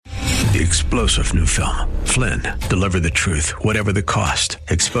the explosive new film, Flynn, Deliver the Truth, Whatever the Cost,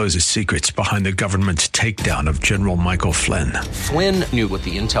 exposes secrets behind the government's takedown of General Michael Flynn. Flynn knew what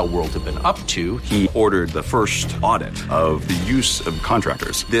the intel world had been up to. He ordered the first audit of the use of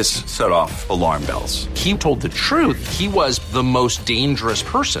contractors. This set off alarm bells. He told the truth. He was the most dangerous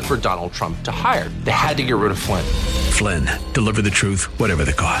person for Donald Trump to hire. They had to get rid of Flynn. Flynn, Deliver the Truth, Whatever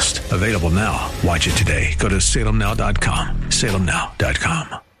the Cost. Available now. Watch it today. Go to salemnow.com.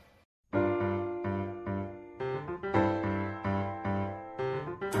 salemnow.com.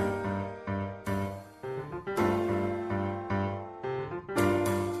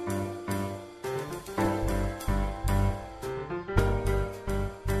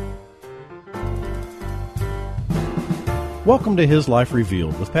 Welcome to His Life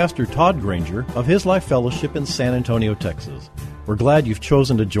Revealed with Pastor Todd Granger of His Life Fellowship in San Antonio, Texas. We're glad you've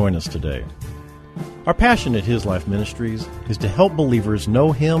chosen to join us today. Our passion at His Life Ministries is to help believers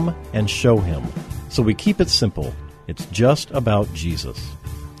know Him and show Him. So we keep it simple. It's just about Jesus.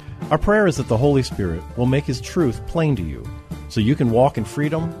 Our prayer is that the Holy Spirit will make His truth plain to you so you can walk in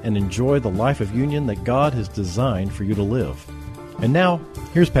freedom and enjoy the life of union that God has designed for you to live. And now,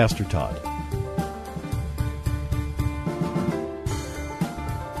 here's Pastor Todd.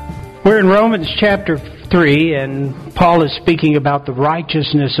 We're in Romans chapter 3, and Paul is speaking about the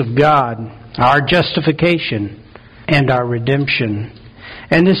righteousness of God, our justification, and our redemption.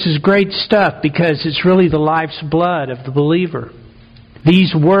 And this is great stuff because it's really the life's blood of the believer.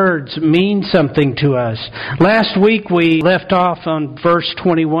 These words mean something to us. Last week we left off on verse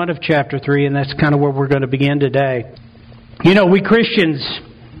 21 of chapter 3, and that's kind of where we're going to begin today. You know, we Christians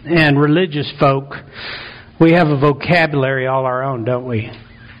and religious folk, we have a vocabulary all our own, don't we?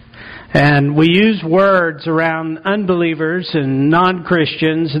 And we use words around unbelievers and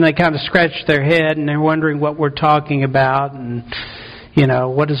non-Christians, and they kind of scratch their head and they're wondering what we're talking about and, you know,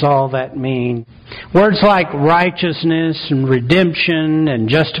 what does all that mean? Words like righteousness and redemption and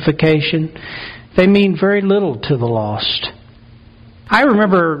justification, they mean very little to the lost. I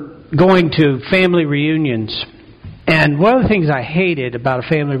remember going to family reunions, and one of the things I hated about a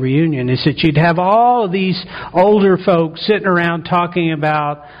family reunion is that you'd have all of these older folks sitting around talking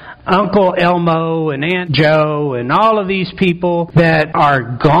about Uncle Elmo and Aunt Joe and all of these people that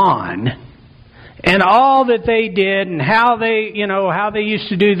are gone, and all that they did and how they used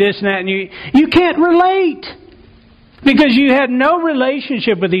to do this and that, and you can't relate because you had no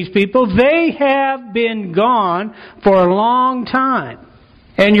relationship with these people. They have been gone for a long time,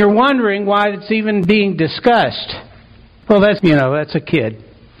 and you're wondering why it's even being discussed. Well, that's a kid.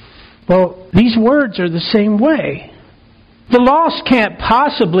 Well, these words are the same way. The lost can't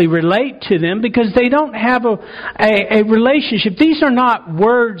possibly relate to them because they don't have a relationship. These are not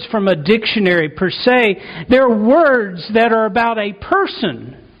words from a dictionary per se. They're words that are about a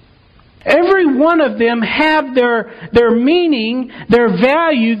person. Every one of them have their meaning, their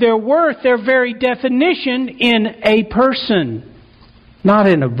value, their worth, their very definition in a person, not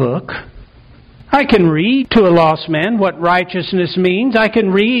in a book. I can read to a lost man what righteousness means. I can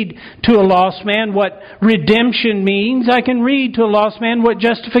read to a lost man what redemption means. I can read to a lost man what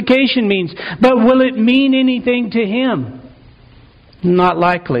justification means. But will it mean anything to him? Not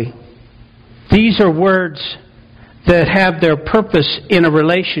likely. These are words that have their purpose in a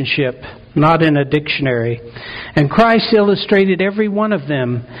relationship, not in a dictionary. And Christ illustrated every one of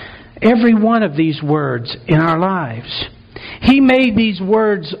them, every one of these words in our lives. He made these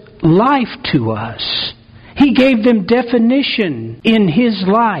words life to us. He gave them definition in His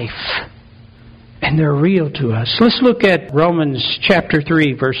life. And they're real to us. Let's look at Romans chapter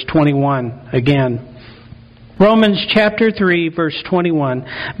 3, verse 21 again. Romans chapter 3, verse 21.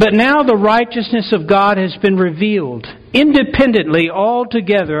 But now the righteousness of God has been revealed, independently,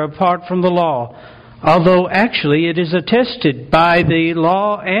 altogether, apart from the law, although actually it is attested by the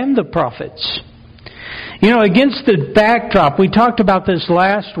law and the prophets. You know, against the backdrop, we talked about this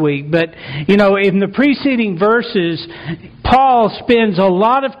last week, but, you know, in the preceding verses, Paul spends a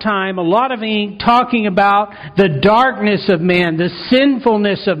lot of time, a lot of ink, talking about the darkness of man, the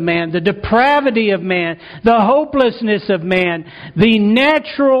sinfulness of man, the depravity of man, the hopelessness of man, the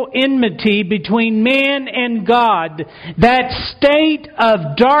natural enmity between man and God, that state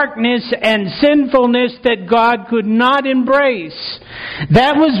of darkness and sinfulness that God could not embrace.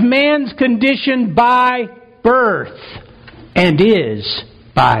 That was man's condition by birth, and is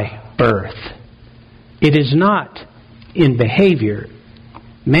by birth. It is not in behavior.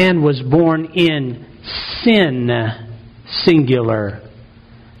 Man was born in sin, singular.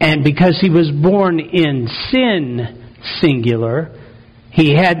 And because he was born in sin, singular,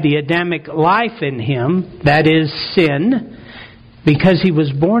 he had the Adamic life in him, that is sin. because he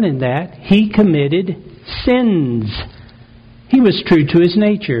was born in that, he committed sins. He was true to his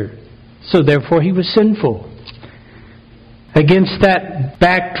nature, so therefore he was sinful. Against that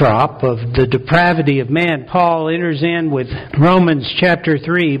backdrop of the depravity of man, Paul enters in with Romans chapter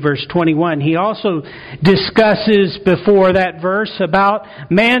 3, verse 21. He also discusses before that verse about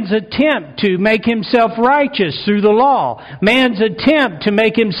man's attempt to make himself righteous through the law. Man's attempt to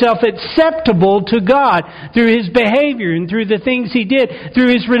make himself acceptable to God through his behavior and through the things he did,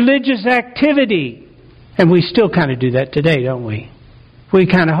 through his religious activity. And we still kind of do that today, don't we? We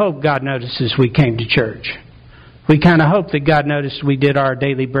kind of hope God notices we came to church. We kind of hope that God noticed we did our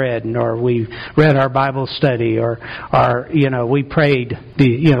daily bread, or we read our Bible study, or we prayed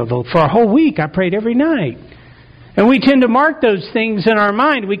for a whole week. I prayed every night. And we tend to mark those things in our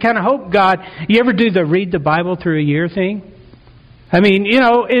mind. We kind of hope God, you ever do the read the Bible through a year thing? I mean,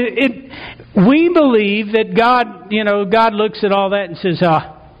 we believe that God looks at all that and says,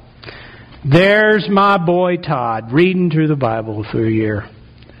 there's my boy Todd reading through the Bible through a year.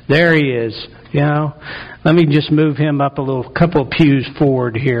 There he is. Let me just move him up a couple of pews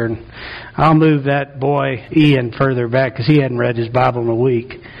forward here, and I'll move that boy Ian further back because he hadn't read his Bible in a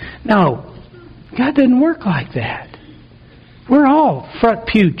week. No, God doesn't work like that. We're all front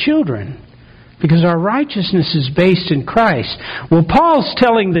pew children because our righteousness is based in Christ. Well, Paul's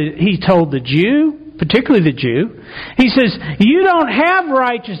he told the Jew, particularly the Jew, he says, you don't have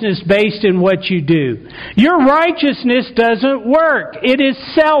righteousness based in what you do. Your righteousness doesn't work. It is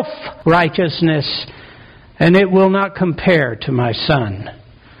self-righteousness, and it will not compare to my Son.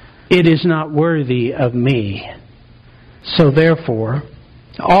 It is not worthy of me. So therefore,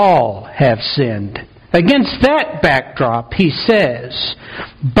 all have sinned. Against that backdrop, he says,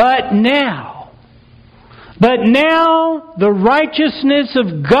 but now the righteousness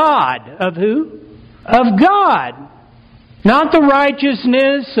of God, of who? Of God. Not the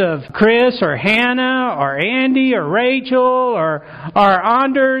righteousness of Chris or Hannah or Andy or Rachel or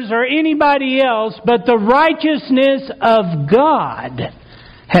Anders or anybody else, but the righteousness of God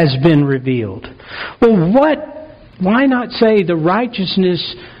has been revealed. Well, why not say the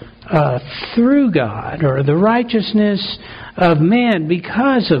righteousness through God, or the righteousness of man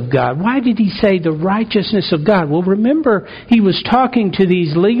because of God? Why did he say the righteousness of God? Well, remember, he was talking to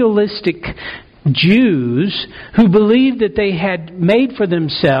these legalistic Jews who believed that they had made for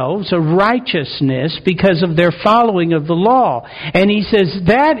themselves a righteousness because of their following of the law. And he says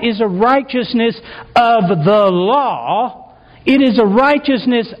that is a righteousness of the law. It is a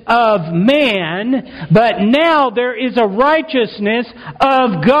righteousness of man, but now there is a righteousness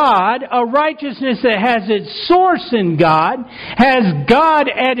of God, a righteousness that has its source in God, has God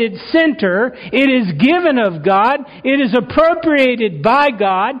at its center. It is given of God. It is appropriated by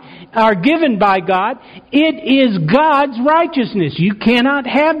God, or given by God. It is God's righteousness. You cannot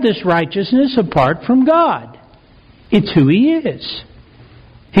have this righteousness apart from God. It's who He is.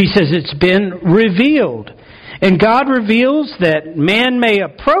 He says it's been revealed. And God reveals that man may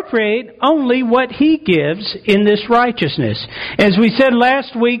appropriate only what He gives in this righteousness. As we said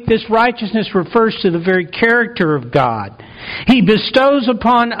last week, this righteousness refers to the very character of God. He bestows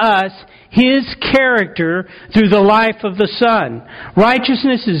upon us His character through the life of the Son.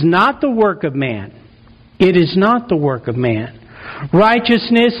 Righteousness is not the work of man. It is not the work of man.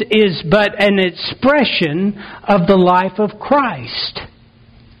 Righteousness is but an expression of the life of Christ.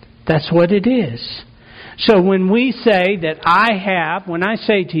 That's what it is. So when we say when I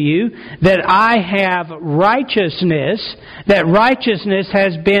say to you that I have righteousness, that righteousness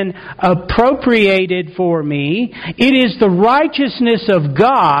has been appropriated for me, it is the righteousness of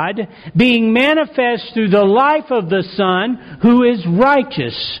God being manifest through the life of the Son who is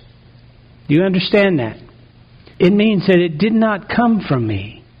righteous. Do you understand that? It means that it did not come from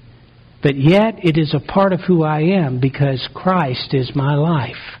me, but yet it is a part of who I am because Christ is my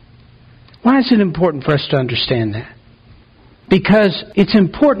life. Why is it important for us to understand that? Because it's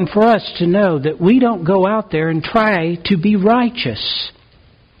important for us to know that we don't go out there and try to be righteous.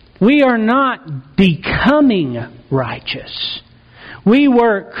 We are not becoming righteous. We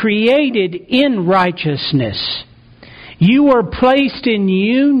were created in righteousness. You were placed in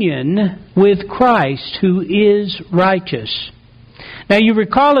union with Christ, who is righteous. Now you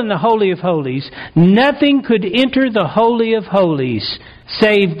recall in the Holy of Holies, nothing could enter the Holy of Holies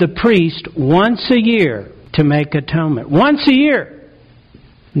save the priest once a year to make atonement. Once a year.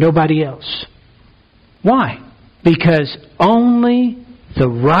 Nobody else. Why? Because only the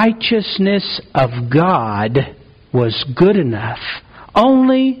righteousness of God was good enough.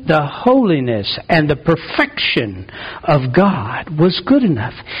 Only the holiness and the perfection of God was good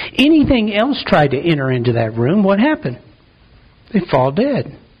enough. Anything else tried to enter into that room, what happened? They fall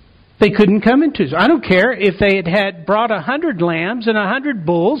dead. They couldn't come into it. I don't care if they had brought 100 lambs and 100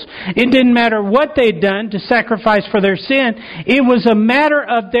 bulls. It didn't matter what they'd done to sacrifice for their sin. It was a matter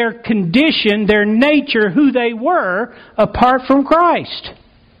of their condition, their nature, who they were, apart from Christ.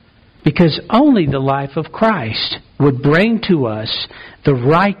 Because only the life of Christ would bring to us the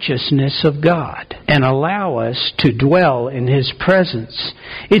righteousness of God and allow us to dwell in His presence.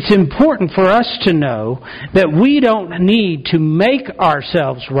 It's important for us to know that we don't need to make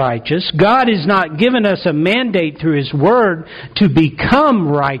ourselves righteous. God has not given us a mandate through His Word to become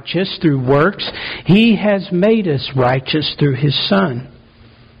righteous through works. He has made us righteous through His Son.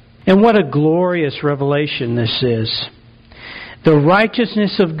 And what a glorious revelation this is. The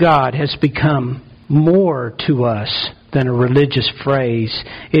righteousness of God has become more to us than a religious phrase.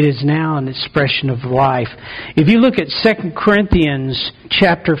 It is now an expression of life. If you look at 2 Corinthians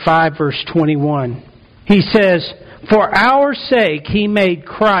chapter 5, verse 21, he says, "For our sake He made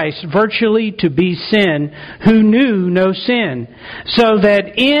Christ virtually to be sin, who knew no sin, so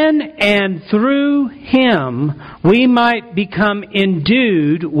that in and through Him we might become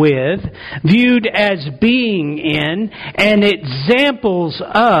endued with, viewed as being in, and examples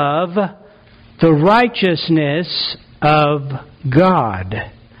of the righteousness of God."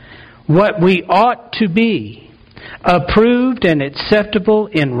 What we ought to be, approved and acceptable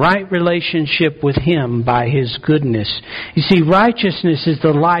in right relationship with Him by His goodness. You see, righteousness is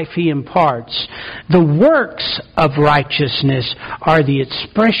the life He imparts. The works of righteousness are the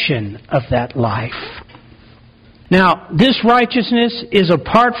expression of that life. Now, this righteousness is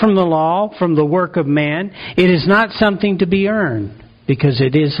apart from the law, from the work of man. It is not something to be earned, because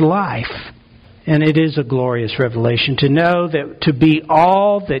it is life. And it is a glorious revelation to know that to be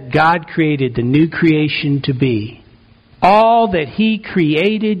all that God created the new creation to be. All that He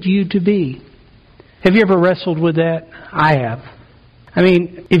created you to be. Have you ever wrestled with that? I have. I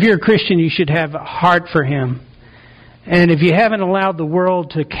mean, if you're a Christian, you should have a heart for Him. And if you haven't allowed the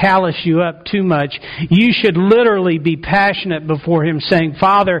world to callous you up too much, you should literally be passionate before Him, saying,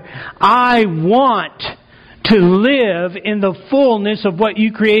 "Father, I want to live in the fullness of what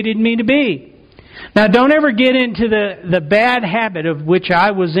You created me to be." Now, don't ever get into the bad habit of which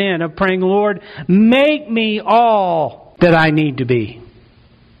I was in, of praying, "Lord, make me all that I need to be."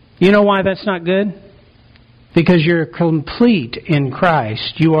 You know why that's not good? Because you're complete in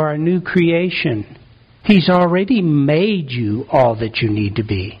Christ. You are a new creation. He's already made you all that you need to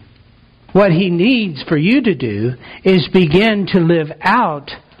be. What He needs for you to do is begin to live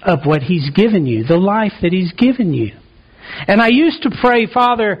out of what He's given you, the life that He's given you. And I used to pray,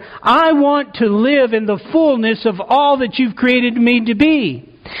 "Father, I want to live in the fullness of all that You've created me to be."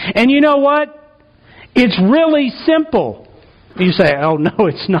 And you know what? It's really simple. You say, "Oh no,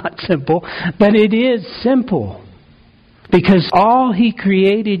 it's not simple." But it is simple. Because all He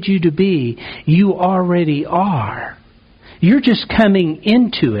created you to be, you already are. You're just coming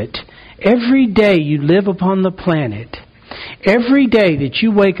into it every day you live upon the planet. Every day that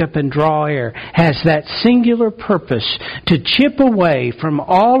you wake up and draw air has that singular purpose to chip away from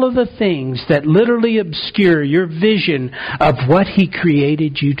all of the things that literally obscure your vision of what He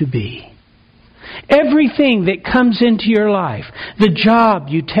created you to be. Everything that comes into your life, the job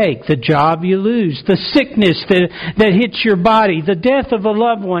you take, the job you lose, the sickness that hits your body, the death of a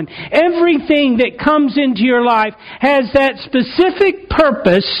loved one, everything that comes into your life has that specific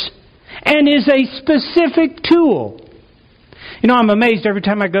purpose and is a specific tool. You know, I'm amazed every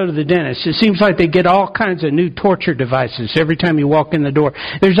time I go to the dentist. It seems like they get all kinds of new torture devices every time you walk in the door.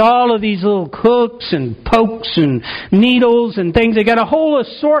 There's all of these little hooks and pokes and needles and things. They got a whole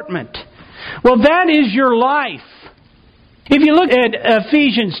assortment. Well, that is your life. If you look at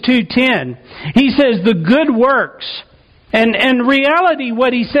Ephesians 2:10, he says the good works. And in reality,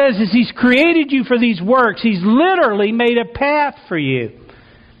 what he says is He's created you for these works. He's literally made a path for you.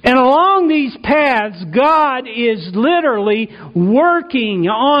 And along these paths, God is literally working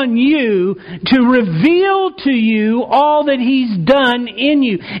on you to reveal to you all that He's done in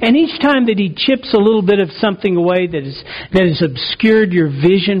you. And each time that He chips a little bit of something away that has obscured your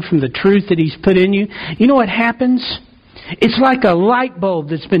vision from the truth that He's put in you, you know what happens? It's like a light bulb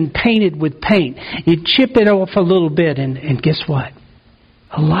that's been painted with paint. You chip it off a little bit and guess what?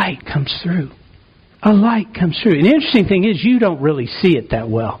 A light comes through. A light comes through. And the interesting thing is you don't really see it that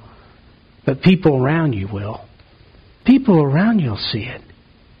well. But people around you will. People around you will see it.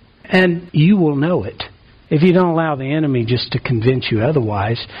 And you will know it. If you don't allow the enemy just to convince you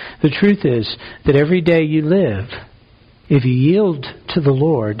otherwise, the truth is that every day you live, if you yield to the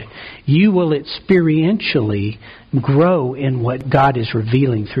Lord, you will experientially grow in what God is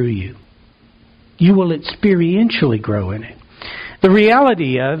revealing through you. You will experientially grow in it. The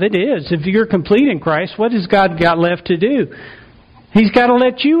reality of it is, if you're complete in Christ, what has God got left to do? He's got to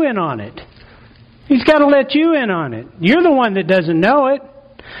let you in on it. He's got to let you in on it. You're the one that doesn't know it.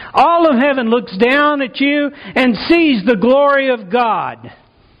 All of heaven looks down at you and sees the glory of God.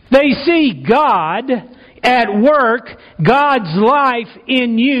 They see God at work, God's life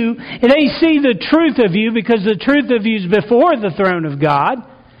in you. They see the truth of you because the truth of you is before the throne of God.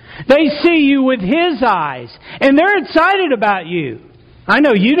 They see you with His eyes, and they're excited about you. I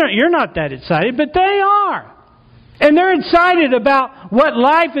know you're not that excited, but they are. And they're excited about what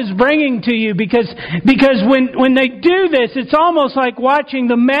life is bringing to you because when they do this, it's almost like watching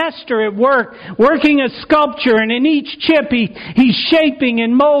the master at work, working a sculpture, and in each chip he's shaping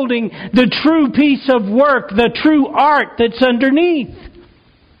and molding the true piece of work, the true art that's underneath.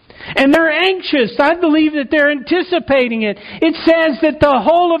 And they're anxious. I believe that they're anticipating it. It says that the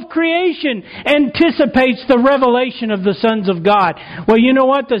whole of creation anticipates the revelation of the sons of God. Well, you know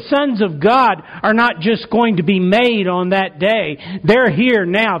what? The sons of God are not just going to be made on that day. They're here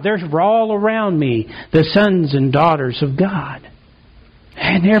now. They're all around me. The sons and daughters of God.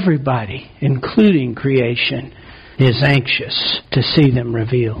 And everybody, including creation, is anxious to see them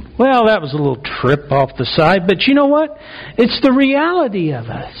revealed. Well, that was a little trip off the side, but you know what? It's the reality of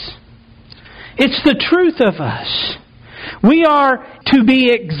us. It's the truth of us. We are to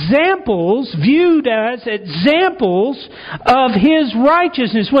be examples, viewed as examples of His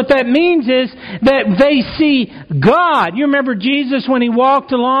righteousness. What that means is that they see God. You remember Jesus when He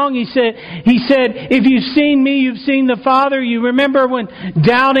walked along, He said, if you've seen me, you've seen the Father. You remember when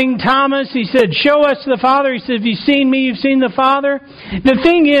doubting Thomas, He said, show us the Father. He said, if you've seen me, you've seen the Father. The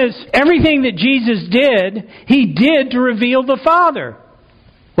thing is, everything that Jesus did, He did to reveal the Father.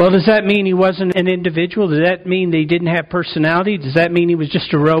 Well, does that mean He wasn't an individual? Does that mean that He didn't have personality? Does that mean He was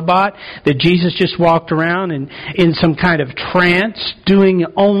just a robot? That Jesus just walked around and in some kind of trance, doing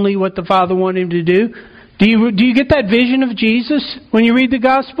only what the Father wanted Him to do? Do you get that vision of Jesus when you read the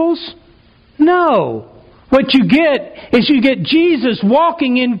Gospels? No. What you get is you get Jesus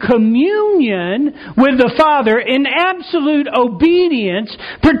walking in communion with the Father in absolute obedience,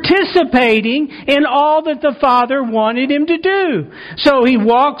 participating in all that the Father wanted Him to do. So He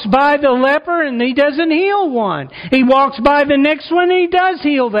walks by the leper and He doesn't heal one. He walks by the next one and He does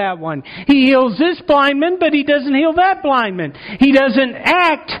heal that one. He heals this blind man, but He doesn't heal that blind man. He doesn't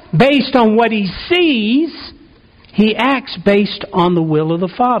act based on what He sees. He acts based on the will of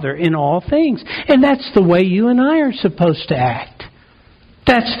the Father in all things. And that's the way you and I are supposed to act.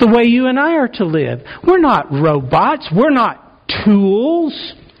 That's the way you and I are to live. We're not robots. We're not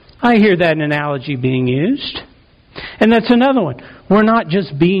tools. I hear that analogy being used. And that's another one. We're not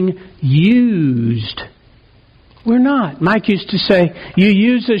just being used. We're not. Mike used to say, you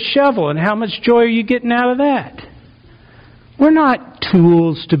use a shovel, and how much joy are you getting out of that? We're not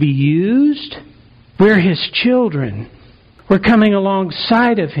tools to be used. We're His children. We're coming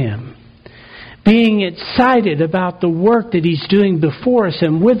alongside of Him, being excited about the work that He's doing before us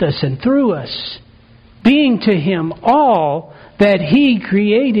and with us and through us, being to Him all that He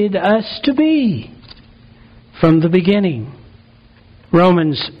created us to be from the beginning.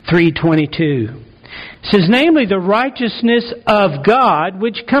 Romans 3:22 says, namely the righteousness of God,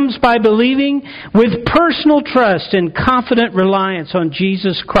 which comes by believing with personal trust and confident reliance on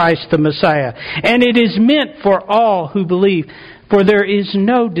Jesus Christ the Messiah. And it is meant for all who believe, for there is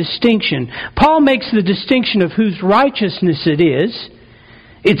no distinction. Paul makes the distinction of whose righteousness it is.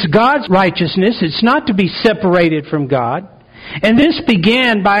 It's God's righteousness. It's not to be separated from God. And this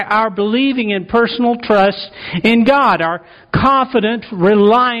began by our believing in personal trust in God, our confident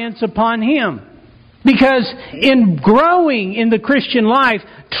reliance upon Him. Because in growing in the Christian life,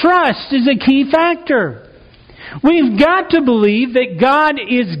 trust is a key factor. We've got to believe that God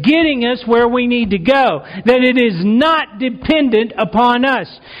is getting us where we need to go, that it is not dependent upon us.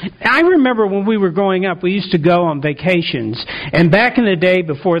 I remember when we were growing up, we used to go on vacations, and back in the day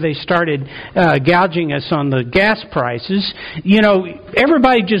before they started gouging us on the gas prices,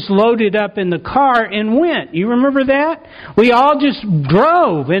 everybody just loaded up in the car and went. You remember that? We all just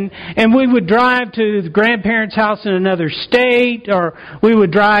drove, and we would drive to the grandparents' house in another state, or we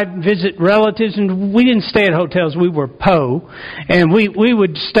would drive and visit relatives, and we didn't stay at hotels. We were and we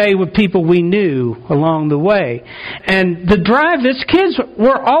would stay with people we knew along the way. And the drive, as kids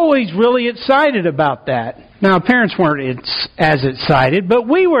were always really excited about that. Now, parents weren't as excited, but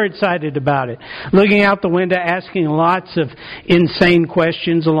we were excited about it. Looking out the window, asking lots of insane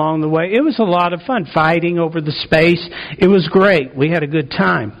questions along the way. It was a lot of fun, fighting over the space. It was great. We had a good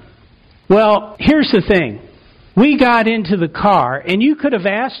time. Well, here's the thing. We got into the car, and you could have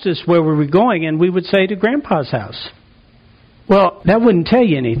asked us where we were going, and we would say to Grandpa's house. Well, that wouldn't tell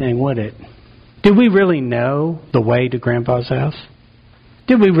you anything, would it? Did we really know the way to Grandpa's house?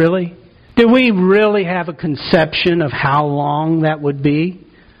 Did we really? Did we really have a conception of how long that would be?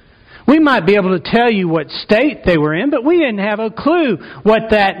 We might be able to tell you what state they were in, but we didn't have a clue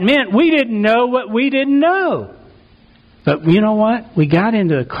what that meant. We didn't know what we didn't know. But you know what? We got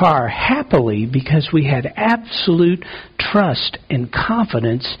into the car happily because we had absolute trust and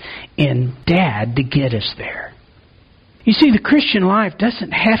confidence in Dad to get us there. You see, the Christian life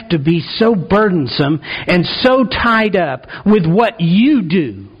doesn't have to be so burdensome and so tied up with what you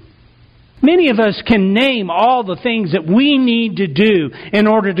do. Many of us can name all the things that we need to do in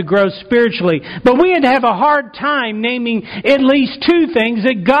order to grow spiritually, but we would have a hard time naming at least 2 things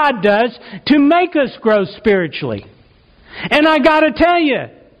that God does to make us grow spiritually. And I got to tell you,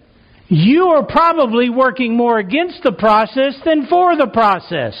 you are probably working more against the process than for the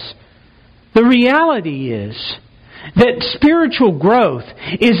process. The reality is that spiritual growth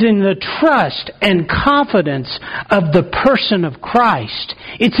is in the trust and confidence of the person of Christ.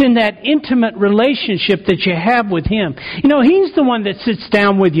 It's in that intimate relationship that you have with Him. You know, He's the one that sits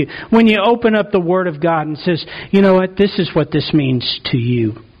down with you when you open up the Word of God and says, you know what, this is what this means to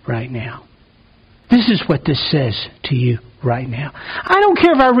you right now. This is what this says to you right now. I don't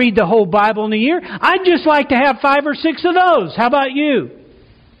care if I read the whole Bible in a year. I'd just like to have 5 or 6 of those. How about you?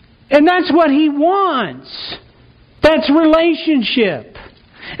 And that's what He wants. That's relationship.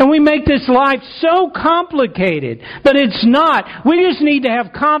 And we make this life so complicated, but it's not. We just need to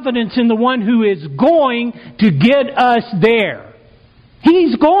have confidence in the one who is going to get us there.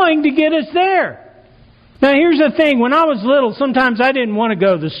 He's going to get us there. Now here's the thing. When I was little, sometimes I didn't want to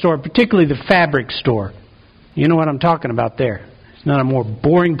go to the store, particularly the fabric store. You know what I'm talking about there. It's not a more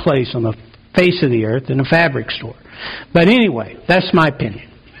boring place on the face of the earth than a fabric store. But anyway, that's my opinion.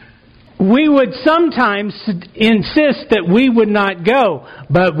 We would sometimes insist that we would not go,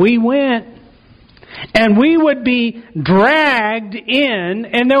 but we went. And we would be dragged in,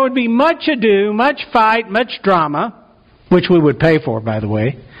 and there would be much ado, much fight, much drama, which we would pay for, by the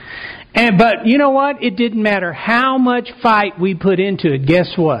way. But you know what? It didn't matter how much fight we put into it.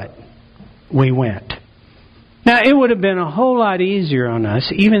 Guess what? We went. Now, it would have been a whole lot easier on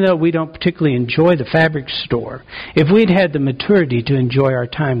us, even though we don't particularly enjoy the fabric store, if we'd had the maturity to enjoy our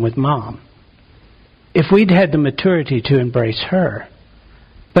time with Mom. If we'd had the maturity to embrace her.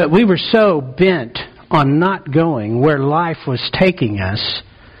 But we were so bent on not going where life was taking us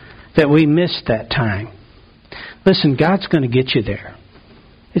that we missed that time. Listen, God's going to get you there.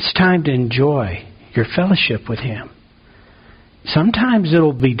 It's time to enjoy your fellowship with Him. Sometimes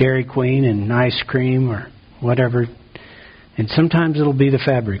it'll be Dairy Queen and ice cream or whatever, and sometimes it'll be the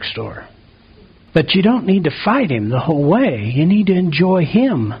fabric store. But you don't need to fight Him the whole way. You need to enjoy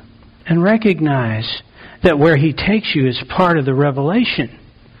Him and recognize that where He takes you is part of the revelation.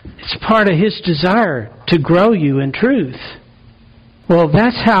 It's part of His desire to grow you in truth. Well,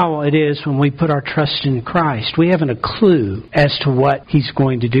 that's how it is when we put our trust in Christ. We haven't a clue as to what He's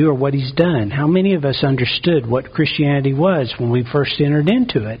going to do or what He's done. How many of us understood what Christianity was when we first entered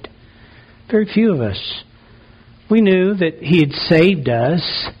into it? Very few of us. We knew that He had saved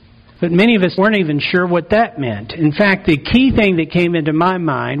us, but many of us weren't even sure what that meant. In fact, the key thing that came into my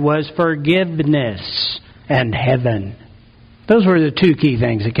mind was forgiveness and heaven. Those were the 2 key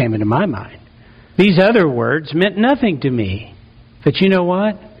things that came into my mind. These other words meant nothing to me. But you know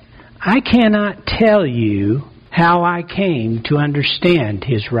what? I cannot tell you how I came to understand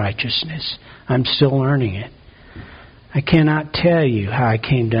His righteousness. I'm still learning it. I cannot tell you how I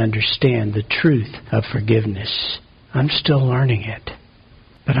came to understand the truth of forgiveness. I'm still learning it.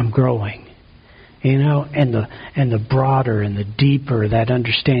 But I'm growing. You know, and the broader and the deeper that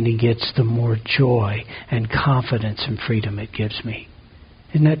understanding gets, the more joy and confidence and freedom it gives me.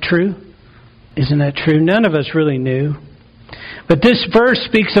 Isn't that true? Isn't that true? None of us really knew. But this verse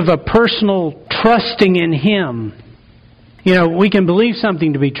speaks of a personal trusting in Him. You know, we can believe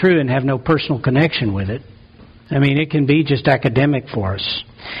something to be true and have no personal connection with it. I mean, it can be just academic for us.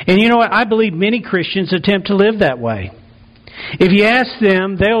 And you know what? I believe many Christians attempt to live that way. If you ask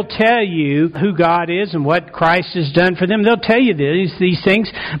them, they'll tell you who God is and what Christ has done for them. They'll tell you these things,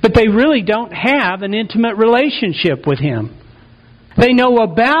 but they really don't have an intimate relationship with Him. They know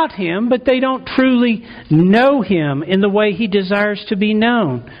about Him, but they don't truly know Him in the way He desires to be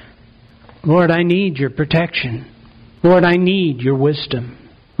known. Lord, I need your protection. Lord, I need your wisdom.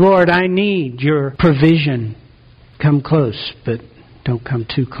 Lord, I need your provision. Come close, but don't come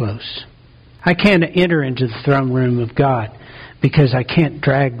too close. I can't enter into the throne room of God because I can't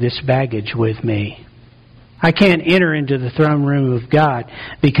drag this baggage with me. I can't enter into the throne room of God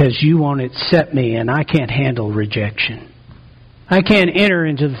because you won't accept me and I can't handle rejection. I can't enter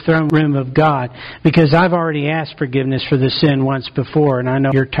into the throne room of God because I've already asked forgiveness for the sin once before, and I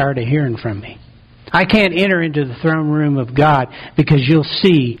know you're tired of hearing from me. I can't enter into the throne room of God because you'll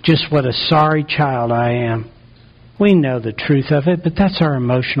see just what a sorry child I am. We know the truth of it, but that's our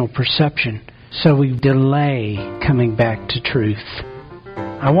emotional perception. So we delay coming back to truth.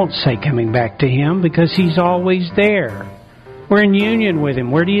 I won't say coming back to Him because He's always there. We're in union with Him.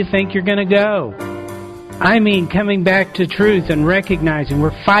 Where do you think you're going to go? I mean coming back to truth and recognizing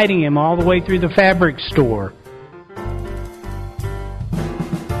we're fighting Him all the way through the fabric store.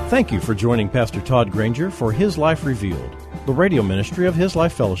 Thank you for joining Pastor Todd Granger for His Life Revealed, the radio ministry of His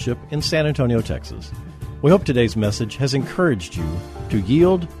Life Fellowship in San Antonio, Texas. We hope today's message has encouraged you to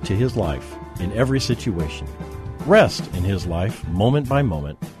yield to His life in every situation, rest in His life moment by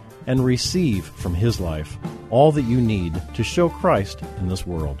moment, and receive from His life all that you need to show Christ in this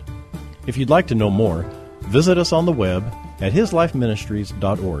world. If you'd like to know more, visit us on the web at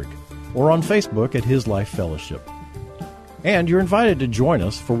hislifeministries.org or on Facebook at His Life Fellowship. And you're invited to join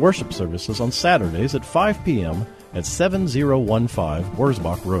us for worship services on Saturdays at 5 p.m. at 7015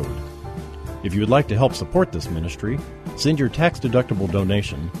 Wurzbach Road. If you would like to help support this ministry, send your tax-deductible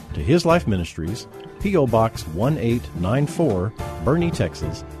donation to His Life Ministries, P.O. Box 1894, Boerne,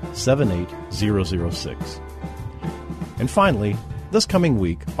 Texas, 78006. And finally, this coming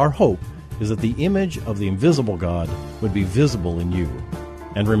week, our hope is that the image of the invisible God would be visible in you.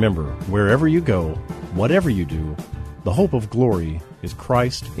 And remember, wherever you go, whatever you do, the hope of glory is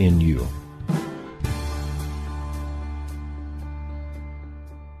Christ in you.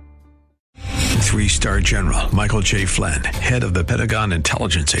 Three-star General Michael J. Flynn, head of the Pentagon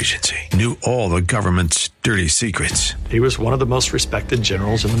Intelligence Agency, knew all the government's dirty secrets. He was one of the most respected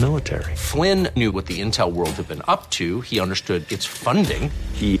generals in the military. Flynn knew what the intel world had been up to. He understood its funding.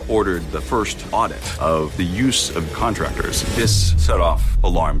 He ordered the first audit of the use of contractors. This set off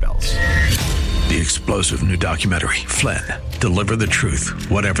alarm bells. The explosive new documentary, Flynn, Deliver the Truth,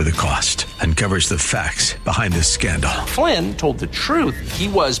 Whatever the Cost, uncovers the facts behind this scandal. Flynn told the truth. He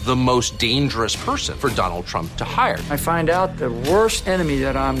was the most dangerous person for Donald Trump to hire. I find out the worst enemy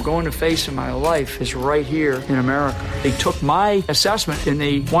that I'm going to face in my life is right here in America. They took my assessment and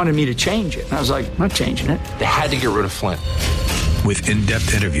they wanted me to change it. And I was like, I'm not changing it. They had to get rid of Flynn. With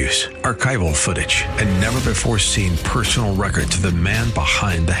in-depth interviews, archival footage, and never-before-seen personal records of the man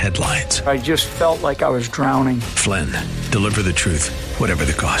behind the headlines. I just felt like I was drowning. Flynn, Deliver the Truth, Whatever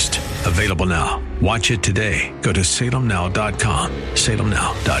the Cost. Available now. Watch it today. Go to salemnow.com.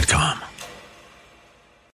 salemnow.com.